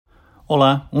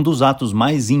Olá, um dos atos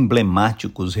mais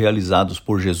emblemáticos realizados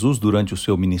por Jesus durante o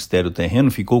seu ministério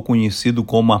terreno ficou conhecido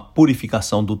como a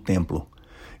purificação do templo.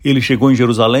 Ele chegou em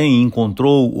Jerusalém e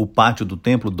encontrou o pátio do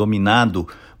templo dominado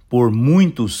por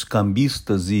muitos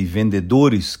cambistas e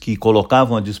vendedores que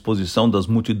colocavam à disposição das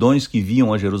multidões que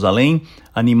vinham a Jerusalém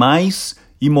animais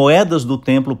e moedas do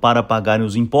templo para pagarem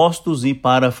os impostos e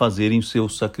para fazerem os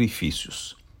seus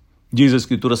sacrifícios. Diz a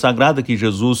Escritura Sagrada que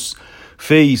Jesus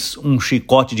fez um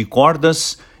chicote de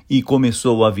cordas e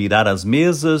começou a virar as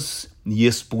mesas e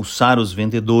expulsar os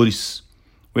vendedores.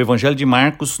 O Evangelho de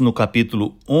Marcos, no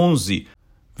capítulo 11,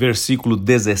 versículo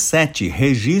 17,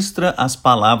 registra as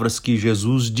palavras que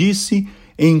Jesus disse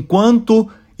enquanto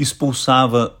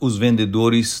expulsava os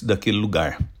vendedores daquele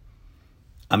lugar.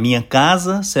 A minha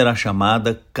casa será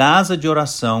chamada casa de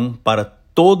oração para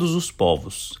todos os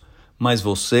povos, mas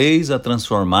vocês a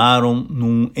transformaram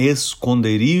num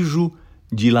esconderijo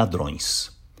de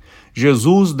ladrões.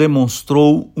 Jesus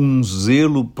demonstrou um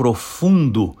zelo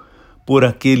profundo por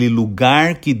aquele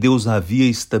lugar que Deus havia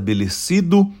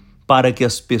estabelecido para que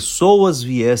as pessoas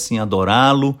viessem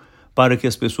adorá-lo, para que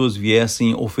as pessoas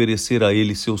viessem oferecer a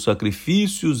ele seus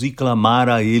sacrifícios e clamar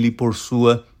a ele por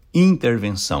sua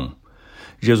intervenção.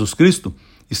 Jesus Cristo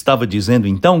estava dizendo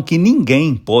então que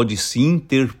ninguém pode se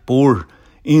interpor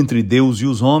entre Deus e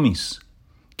os homens,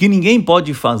 que ninguém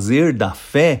pode fazer da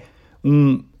fé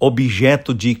um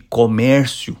objeto de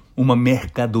comércio, uma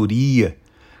mercadoria,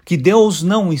 que Deus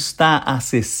não está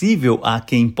acessível a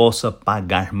quem possa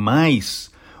pagar mais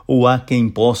ou a quem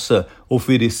possa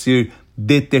oferecer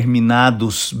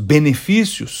determinados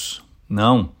benefícios.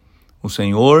 Não, o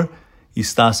Senhor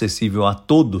está acessível a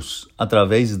todos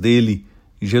através dele,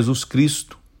 Jesus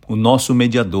Cristo, o nosso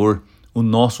mediador, o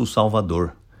nosso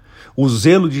Salvador. O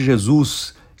zelo de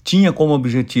Jesus tinha como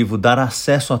objetivo dar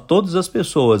acesso a todas as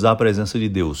pessoas à presença de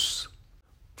Deus.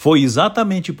 Foi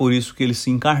exatamente por isso que ele se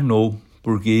encarnou,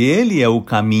 porque ele é o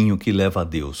caminho que leva a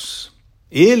Deus.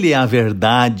 Ele é a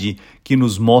verdade que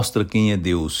nos mostra quem é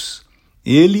Deus.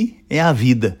 Ele é a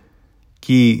vida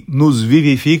que nos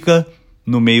vivifica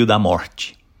no meio da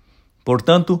morte.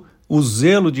 Portanto, o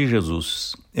zelo de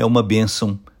Jesus é uma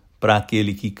bênção para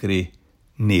aquele que crê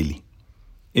nele.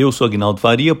 Eu sou Aguinaldo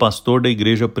Faria, pastor da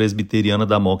Igreja Presbiteriana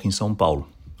da Moca em São Paulo.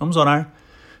 Vamos orar.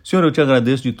 Senhor, eu te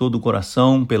agradeço de todo o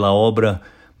coração pela obra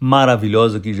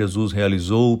maravilhosa que Jesus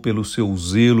realizou, pelo seu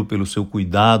zelo, pelo seu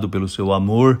cuidado, pelo seu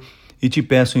amor, e te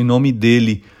peço em nome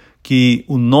dele que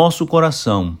o nosso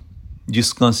coração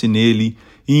descanse nele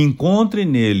e encontre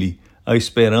nele a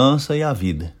esperança e a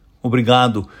vida.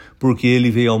 Obrigado, porque ele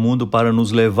veio ao mundo para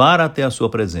nos levar até a sua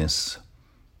presença.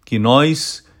 Que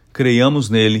nós creiamos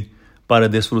nele para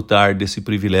desfrutar desse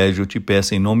privilégio, eu te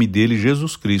peço em nome dele,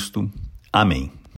 Jesus Cristo. Amém.